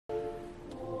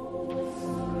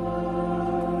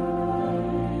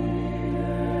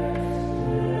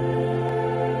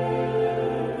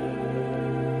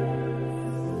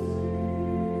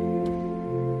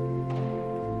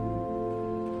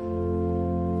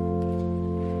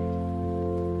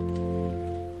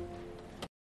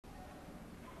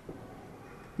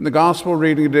In the gospel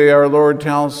reading today, our Lord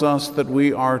tells us that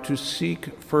we are to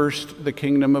seek first the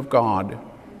kingdom of God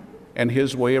and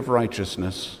his way of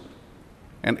righteousness,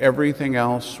 and everything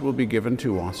else will be given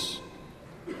to us.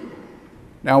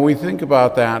 Now we think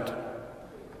about that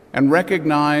and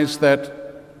recognize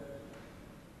that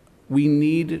we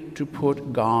need to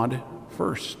put God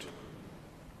first.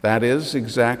 That is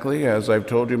exactly, as I've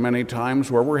told you many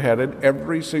times, where we're headed.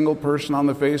 Every single person on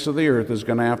the face of the earth is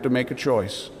going to have to make a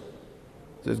choice.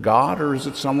 Is it God or is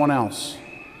it someone else?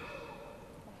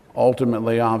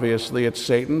 Ultimately, obviously, it's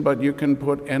Satan, but you can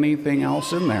put anything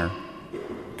else in there.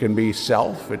 It can be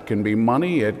self, it can be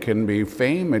money, it can be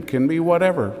fame, it can be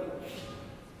whatever.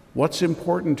 What's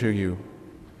important to you?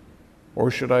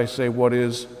 Or should I say, what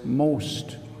is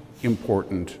most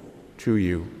important to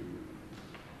you?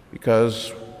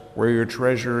 Because where your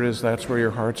treasure is, that's where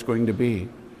your heart's going to be.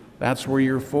 That's where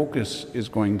your focus is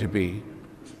going to be.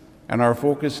 And our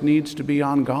focus needs to be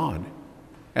on God.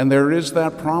 And there is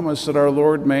that promise that our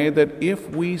Lord made that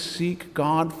if we seek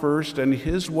God first and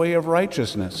his way of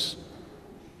righteousness,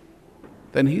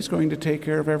 then he's going to take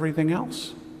care of everything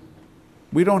else.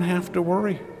 We don't have to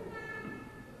worry.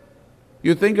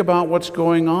 You think about what's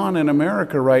going on in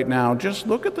America right now. Just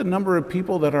look at the number of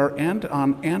people that are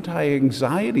on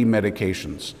anti-anxiety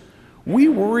medications. We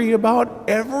worry about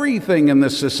everything in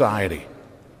this society.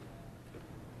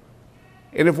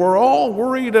 And if we're all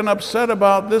worried and upset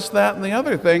about this, that, and the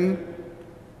other thing,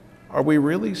 are we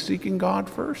really seeking God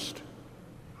first?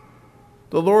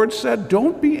 The Lord said,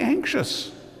 don't be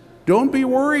anxious. Don't be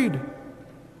worried.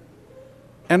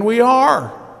 And we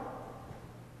are.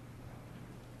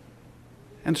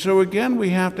 And so again, we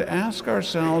have to ask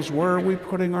ourselves, where are we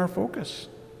putting our focus?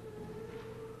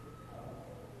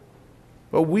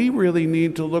 But we really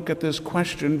need to look at this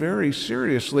question very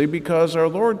seriously, because our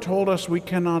Lord told us we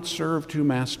cannot serve two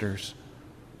masters.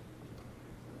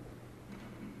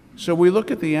 So we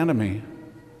look at the enemy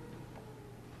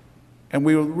and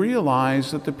we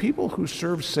realize that the people who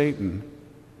serve Satan,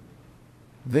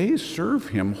 they serve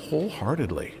him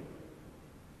wholeheartedly.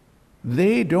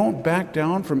 They don't back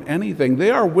down from anything.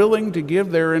 They are willing to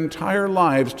give their entire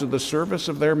lives to the service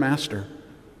of their master.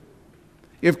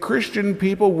 If Christian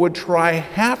people would try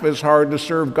half as hard to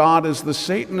serve God as the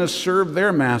Satanists serve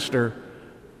their master,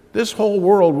 this whole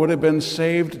world would have been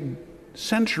saved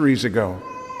centuries ago.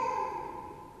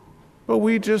 But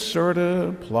we just sort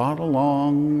of plod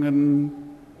along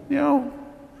and,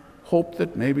 hope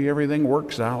that maybe everything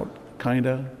works out, kind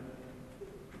of.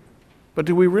 But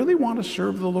do we really want to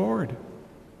serve the Lord?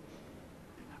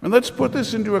 And let's put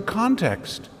this into a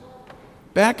context.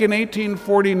 Back in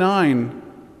 1849,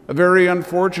 a very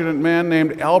unfortunate man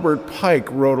named Albert Pike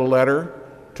wrote a letter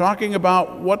talking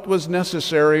about what was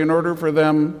necessary in order for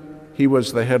them. He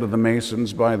was the head of the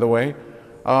Masons, by the way.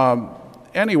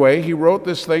 Anyway, he wrote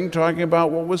this thing talking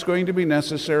about what was going to be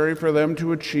necessary for them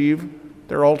to achieve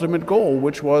their ultimate goal,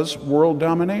 which was world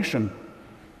domination.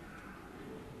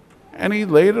 And he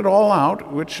laid it all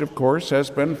out, which of course has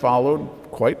been followed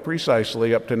quite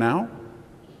precisely up to now.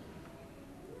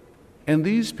 And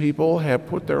these people have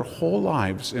put their whole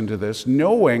lives into this,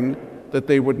 knowing that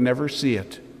they would never see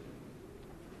it.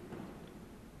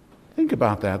 Think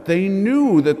about that. They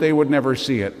knew that they would never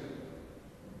see it.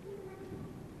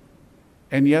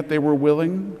 And yet they were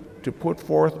willing to put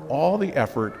forth all the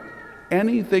effort,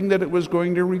 anything that it was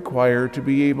going to require to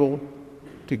be able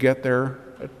to get their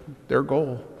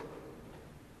goal.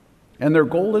 And their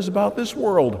goal is about this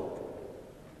world.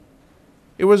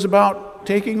 It was about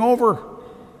taking over.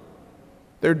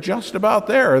 They're just about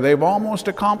there. They've almost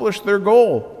accomplished their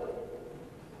goal.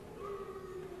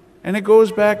 And it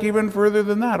goes back even further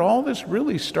than that. All this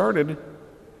really started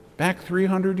back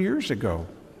 300 years ago.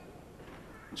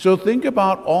 So think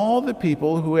about all the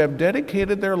people who have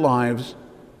dedicated their lives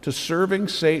to serving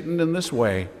Satan in this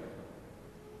way,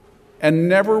 and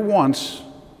never once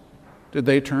did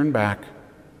they turn back.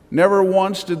 Never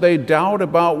once did they doubt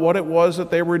about what it was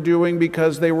that they were doing,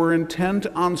 because they were intent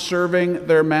on serving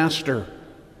their master.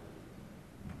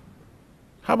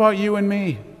 How about you and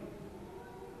me?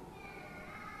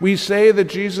 We say that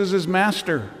Jesus is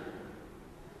master.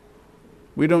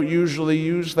 We don't usually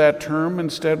use that term.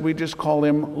 Instead, we just call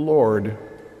him Lord,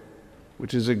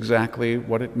 which is exactly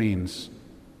what it means.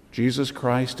 Jesus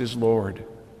Christ is Lord.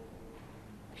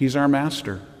 He's our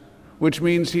master, which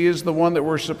means he is the one that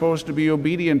we're supposed to be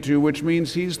obedient to, which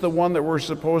means he's the one that we're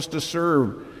supposed to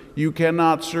serve. You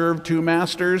cannot serve two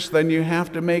masters, then you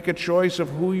have to make a choice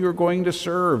of who you're going to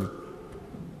serve.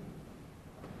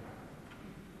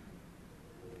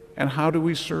 And how do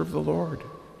we serve the Lord?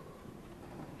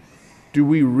 Do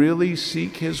we really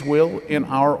seek His will in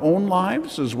our own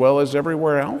lives as well as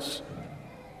everywhere else?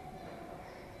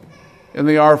 In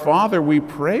the Our Father, we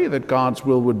pray that God's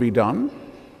will would be done.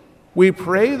 We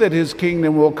pray that His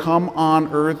kingdom will come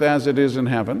on earth as it is in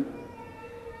heaven.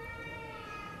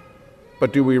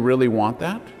 But do we really want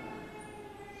that?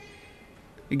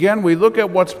 Again, we look at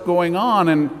what's going on,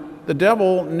 and the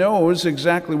devil knows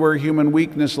exactly where human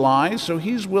weakness lies, so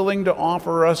he's willing to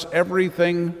offer us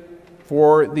everything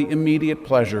for the immediate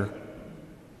pleasure.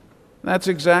 That's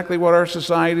exactly what our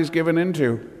society is given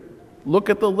into. Look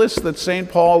at the list that St.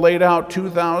 Paul laid out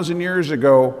 2,000 years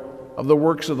ago of the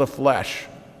works of the flesh.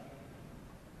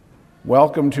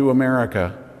 Welcome to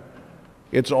America.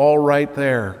 It's all right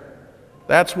there.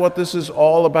 That's what this is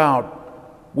all about.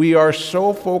 We are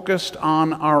so focused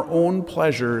on our own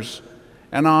pleasures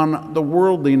and on the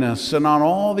worldliness and on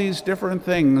all these different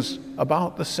things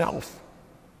about the self,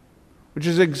 which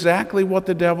is exactly what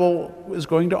the devil is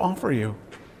going to offer you.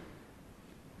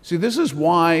 See, this is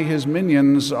why his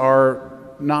minions are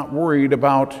not worried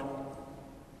about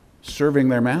serving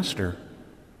their master,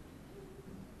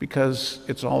 because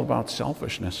it's all about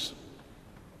selfishness.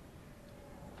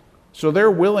 So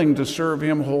they're willing to serve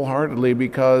him wholeheartedly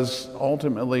because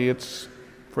ultimately it's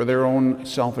for their own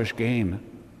selfish gain.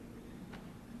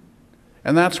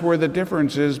 And that's where the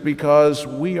difference is, because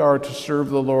we are to serve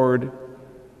the Lord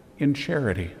in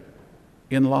charity,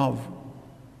 in love.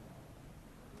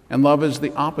 And love is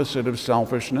the opposite of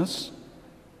selfishness.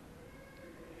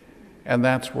 And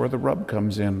that's where the rub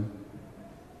comes in,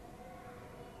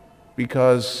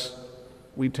 because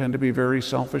we tend to be very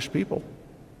selfish people.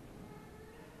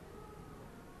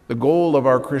 The goal of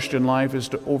our Christian life is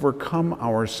to overcome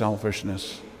our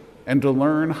selfishness and to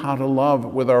learn how to love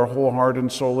with our whole heart and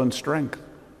soul and strength.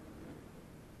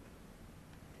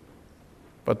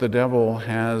 But the devil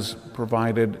has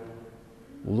provided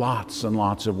lots and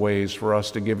lots of ways for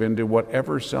us to give in to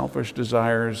whatever selfish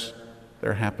desires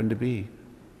there happen to be.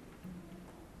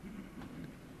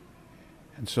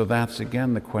 And so that's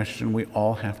again the question we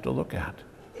all have to look at.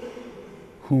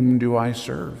 Whom do I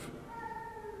serve?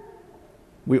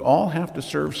 We all have to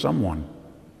serve someone.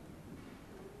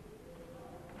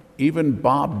 Even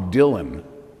Bob Dylan,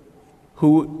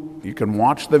 who, you can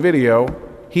watch the video,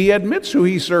 he admits who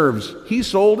he serves. He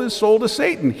sold his soul to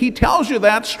Satan. He tells you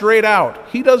that straight out.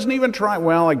 He doesn't even try.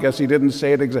 Well, I guess he didn't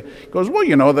say it exactly. He goes, well,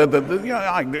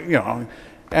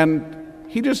 and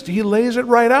he lays it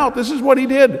right out. This is what he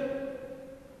did.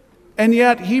 And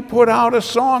yet he put out a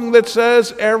song that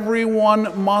says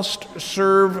everyone must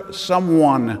serve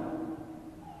someone.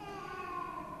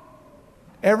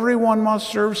 Everyone must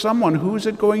serve someone. Who's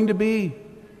it going to be?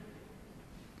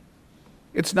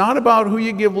 It's not about who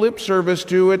you give lip service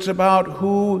to, it's about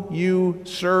who you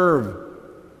serve.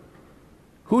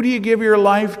 Who do you give your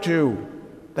life to?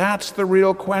 That's the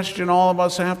real question all of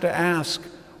us have to ask.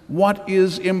 What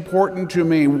is important to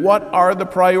me? What are the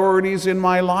priorities in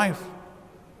my life?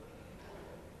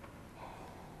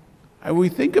 And we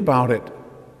think about it,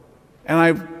 and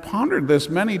I've pondered this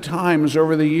many times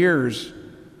over the years.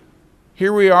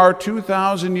 Here we are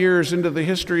 2,000 years into the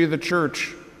history of the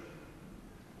church,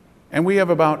 and we have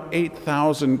about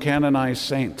 8,000 canonized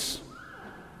saints.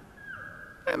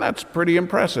 And that's pretty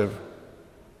impressive,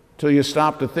 till you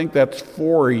stop to think that's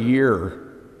 4 a year.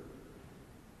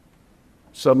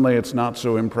 Suddenly it's not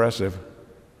so impressive.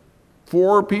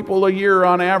 4 people a year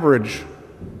on average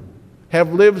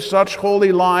have lived such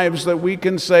holy lives that we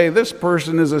can say this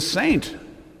person is a saint.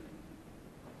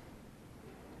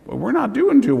 But we're not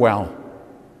doing too well.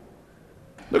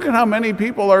 Look at how many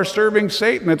people are serving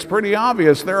Satan. It's pretty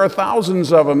obvious. There are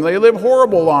thousands of them. They live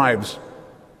horrible lives.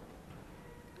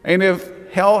 And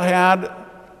if hell had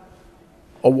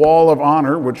a wall of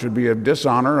honor, which would be a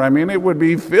dishonor, it would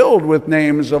be filled with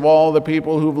names of all the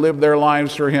people who've lived their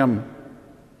lives for him.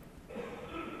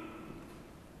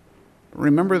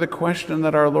 Remember the question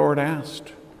that our Lord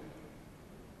asked.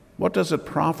 What does it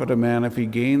profit a man if he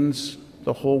gains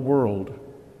the whole world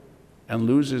and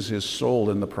loses his soul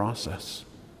in the process?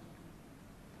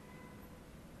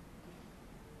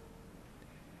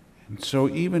 And so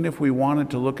even if we wanted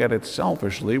to look at it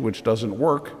selfishly, which doesn't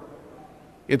work,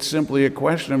 it's simply a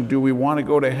question of, do we want to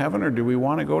go to heaven or do we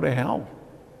want to go to hell?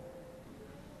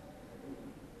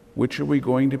 Which are we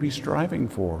going to be striving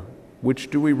for? Which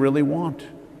do we really want?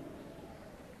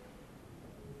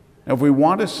 Now, if we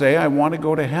want to say, I want to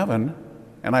go to heaven,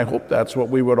 and I hope that's what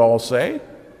we would all say,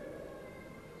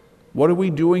 what are we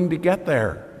doing to get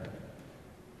there?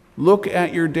 Look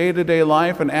at your day-to-day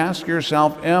life and ask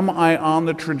yourself, am I on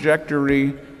the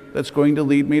trajectory that's going to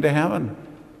lead me to heaven?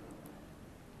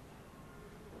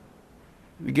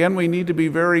 Again, we need to be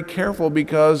very careful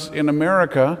because in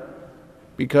America,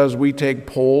 because we take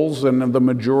polls and the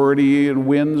majority and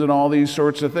wins and all these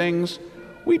sorts of things,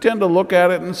 we tend to look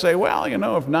at it and say, well,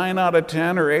 if 9 out of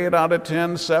 10 or 8 out of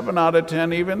 10, 7 out of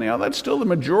 10 even, that's still the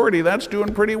majority. That's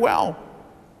doing pretty well.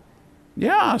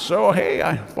 Yeah, so hey,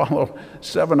 I follow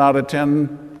 7 out of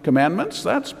 10 commandments.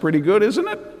 That's pretty good, isn't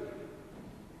it?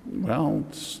 Well,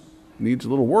 it needs a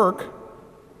little work.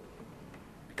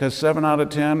 Because 7 out of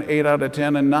 10, 8 out of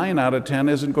 10, and 9 out of 10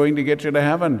 isn't going to get you to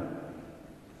heaven.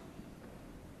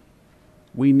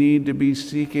 We need to be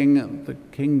seeking the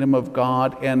kingdom of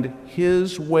God and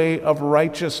His way of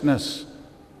righteousness.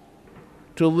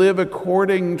 To live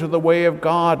according to the way of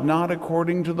God, not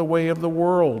according to the way of the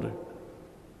world.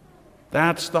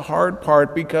 That's the hard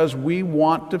part because we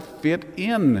want to fit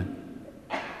in.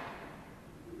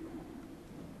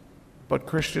 But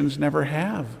Christians never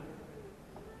have.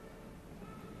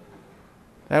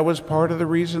 That was part of the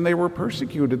reason they were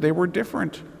persecuted. They were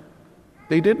different.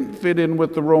 They didn't fit in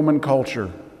with the Roman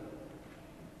culture.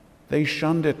 They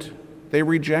shunned it. They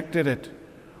rejected it.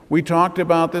 We talked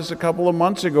about this a couple of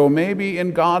months ago. Maybe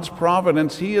in God's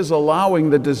providence, He is allowing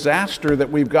the disaster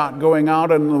that we've got going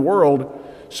out in the world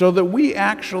so that we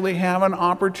actually have an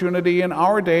opportunity in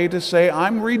our day to say,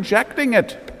 I'm rejecting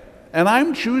it, and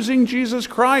I'm choosing Jesus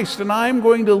Christ, and I'm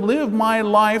going to live my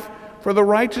life for the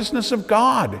righteousness of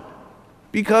God.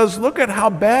 Because look at how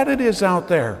bad it is out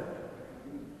there.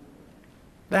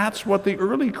 That's what the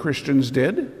early Christians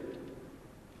did.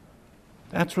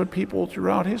 That's what people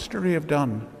throughout history have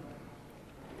done.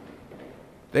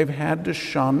 They've had to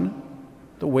shun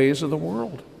the ways of the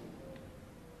world.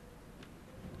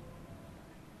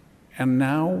 And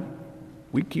now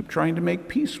we keep trying to make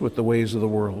peace with the ways of the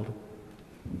world.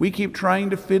 We keep trying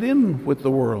to fit in with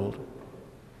the world.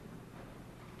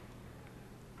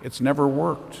 It's never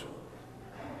worked.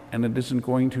 And it isn't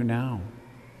going to now.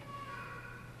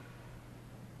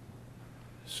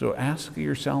 So ask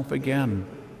yourself again,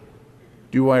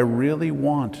 do I really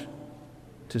want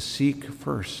to seek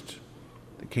first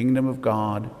the kingdom of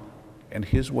God and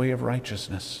His way of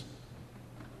righteousness?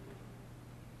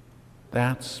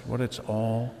 That's what it's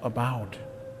all about.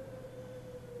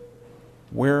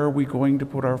 Where are we going to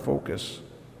put our focus?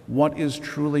 What is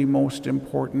truly most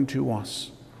important to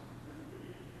us?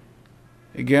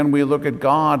 Again, we look at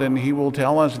God and He will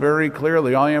tell us very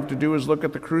clearly. All you have to do is look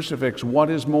at the crucifix. What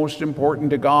is most important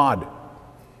to God?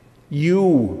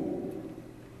 You.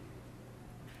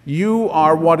 You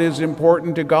are what is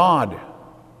important to God.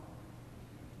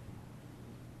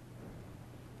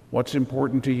 What's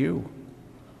important to you?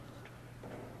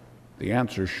 The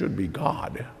answer should be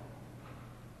God.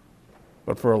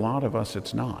 But for a lot of us,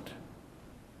 it's not.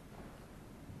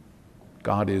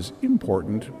 God is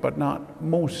important, but not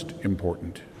most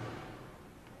important.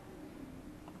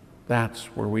 That's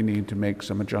where we need to make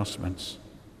some adjustments.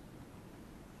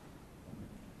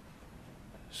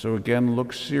 So again,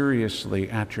 look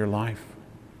seriously at your life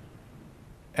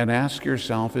and ask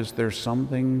yourself, is there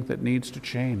something that needs to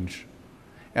change?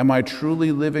 Am I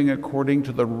truly living according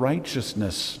to the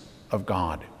righteousness of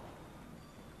God?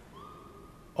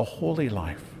 A holy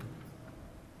life.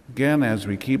 Again, as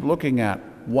we keep looking at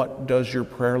what does your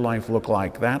prayer life look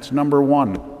like? That's number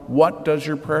one. What does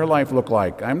your prayer life look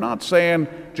like? I'm not saying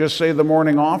just say the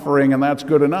morning offering and that's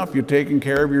good enough. You've taken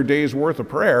care of your day's worth of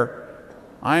prayer.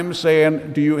 I'm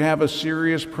saying, do you have a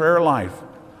serious prayer life?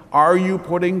 Are you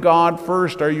putting God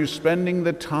first? Are you spending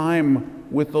the time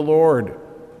with the Lord?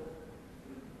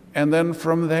 And then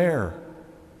from there,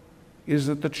 is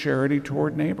it the charity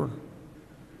toward neighbor?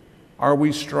 Are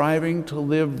we striving to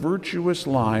live virtuous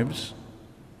lives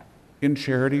in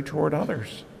charity toward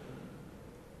others?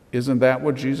 Isn't that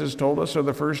what Jesus told us are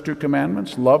the first 2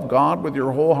 commandments? Love God with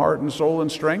your whole heart and soul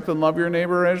and strength, and love your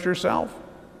neighbor as yourself.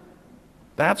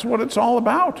 That's what it's all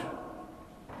about.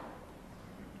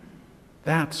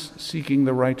 That's seeking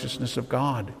the righteousness of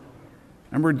God.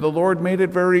 Remember, the Lord made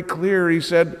it very clear. He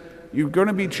said, you're going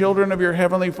to be children of your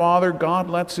heavenly Father. God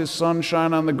lets His sun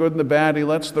shine on the good and the bad. He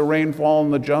lets the rain fall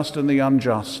on the just and the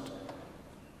unjust.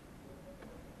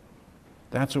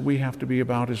 That's what we have to be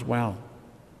about as well.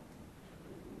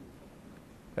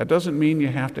 That doesn't mean you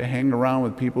have to hang around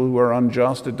with people who are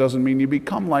unjust. It doesn't mean you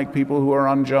become like people who are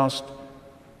unjust.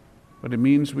 But it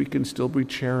means we can still be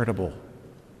charitable.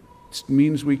 It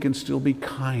means we can still be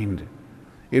kind.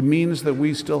 It means that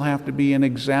we still have to be an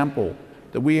example,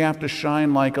 that we have to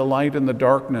shine like a light in the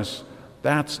darkness.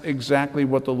 That's exactly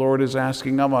what the Lord is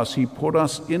asking of us. He put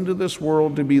us into this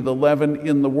world to be the leaven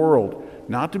in the world,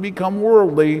 not to become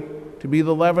worldly, to be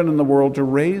the leaven in the world, to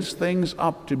raise things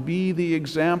up, to be the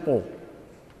example.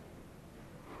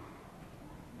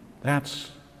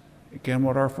 That's, again,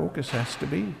 what our focus has to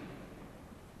be.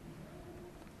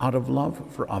 Out of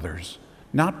love for others.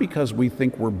 Not because we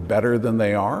think we're better than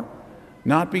they are.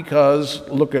 Not because,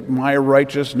 look at my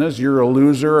righteousness, you're a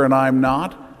loser and I'm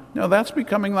not. No, that's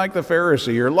becoming like the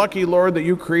Pharisee. You're lucky, Lord, that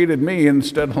you created me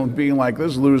instead of being like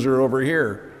this loser over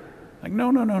here. Like,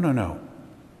 no, no, no, no, no.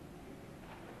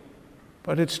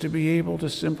 But it's to be able to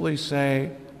simply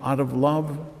say, out of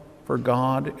love for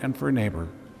God and for neighbor,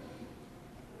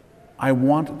 I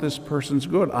want this person's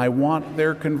good. I want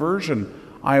their conversion.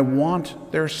 I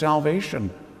want their salvation.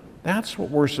 That's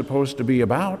what we're supposed to be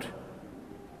about.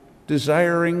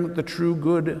 Desiring the true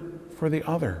good for the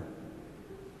other.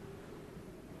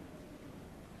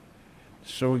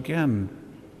 So again,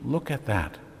 look at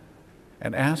that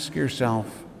and ask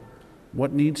yourself,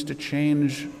 what needs to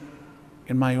change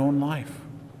in my own life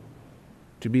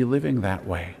to be living that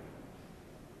way?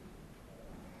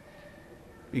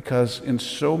 Because in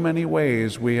so many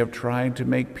ways we have tried to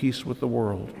make peace with the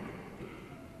world.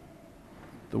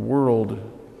 The world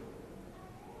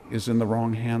is in the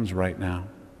wrong hands right now.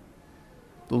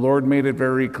 The Lord made it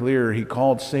very clear. He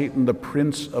called Satan the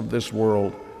prince of this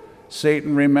world.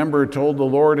 Satan, remember, told the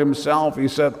Lord himself, he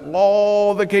said,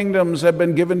 all the kingdoms have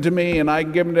been given to me and I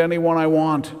can give them to anyone I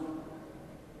want.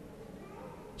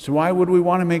 So why would we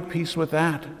want to make peace with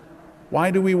that?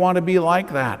 Why do we want to be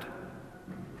like that?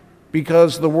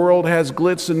 Because the world has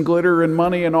glitz and glitter and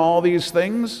money and all these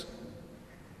things?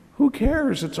 Who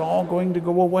cares? It's all going to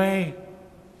go away.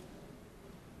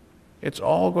 It's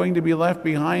all going to be left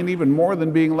behind, even more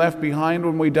than being left behind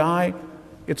when we die.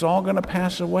 It's all going to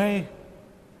pass away.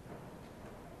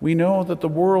 We know that the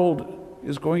world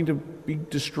is going to be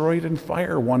destroyed in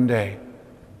fire one day.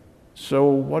 So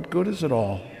what good is it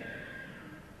all?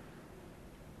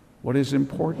 What is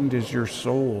important is your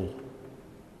soul,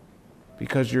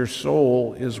 because your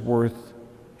soul is worth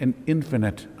an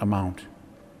infinite amount.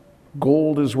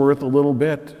 Gold is worth a little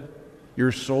bit.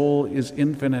 Your soul is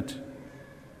infinite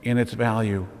in its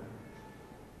value.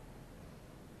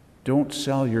 Don't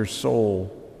sell your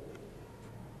soul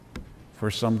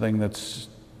for something that's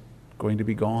going to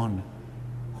be gone.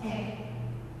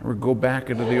 Or go back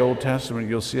into the Old Testament,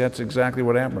 you'll see that's exactly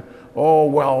what happened. Oh,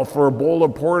 well, for a bowl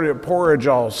of porridge,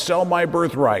 I'll sell my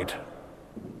birthright.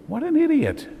 What an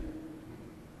idiot.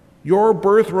 Your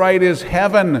birthright is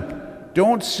heaven.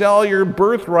 Don't sell your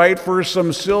birthright for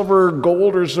some silver,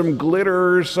 gold, or some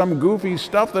glitter, or some goofy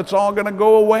stuff that's all going to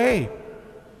go away.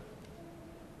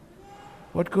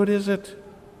 What good is it?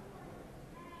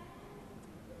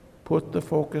 Put the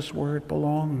focus where it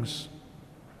belongs.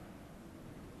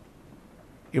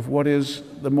 If what is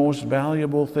the most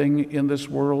valuable thing in this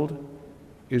world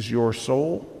is your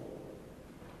soul,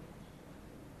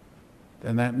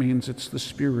 then that means it's the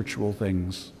spiritual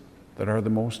things that are the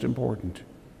most important.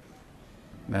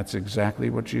 And that's exactly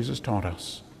what Jesus taught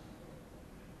us.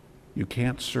 You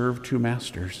can't serve two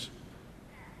masters.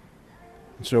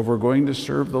 And so if we're going to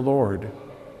serve the Lord,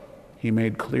 He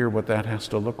made clear what that has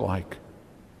to look like.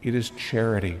 It is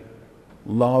charity,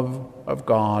 love of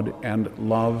God and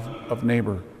love of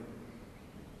neighbor.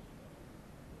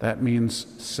 That means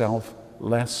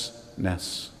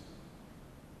selflessness.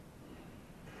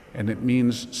 And it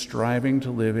means striving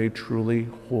to live a truly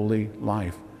holy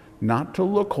life. Not to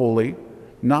look holy,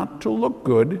 not to look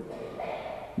good.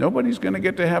 Nobody's going to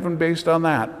get to heaven based on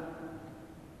that.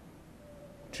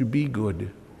 To be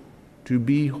good, to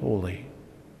be holy,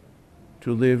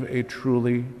 to live a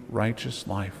truly righteous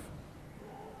life,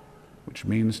 which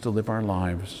means to live our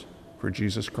lives for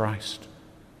Jesus Christ,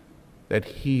 that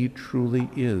He truly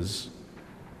is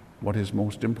what is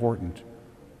most important,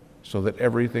 so that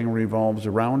everything revolves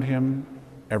around Him,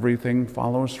 everything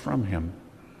follows from Him.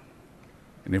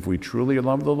 And if we truly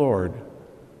love the Lord,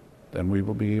 then we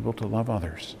will be able to love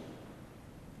others.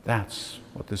 That's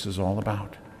what this is all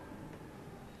about.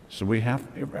 So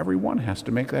everyone has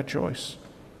to make that choice.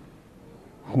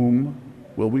 Whom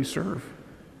will we serve?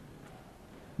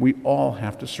 We all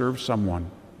have to serve someone.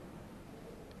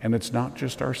 And it's not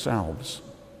just ourselves.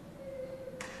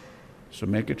 So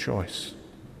make a choice.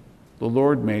 The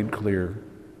Lord made clear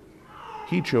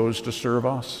He chose to serve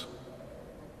us.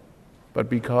 But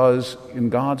because in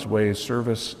God's way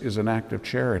service is an act of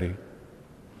charity,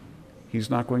 He's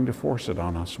not going to force it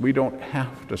on us. We don't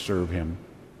have to serve Him.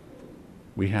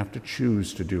 We have to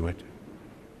choose to do it.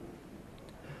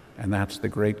 And that's the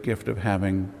great gift of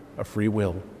having a free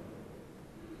will.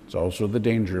 It's also the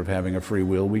danger of having a free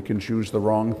will. We can choose the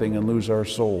wrong thing and lose our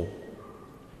soul.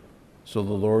 So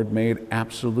the Lord made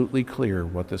absolutely clear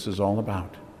what this is all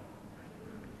about.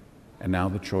 And now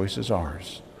the choice is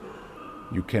ours.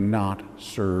 You cannot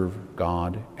serve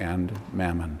God and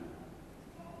mammon.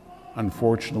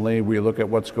 Unfortunately, we look at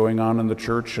what's going on in the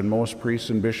church, and most priests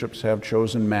and bishops have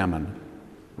chosen mammon.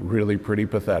 Really pretty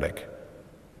pathetic.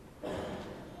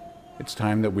 It's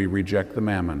time that we reject the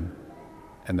mammon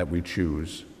and that we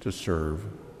choose to serve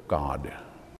God.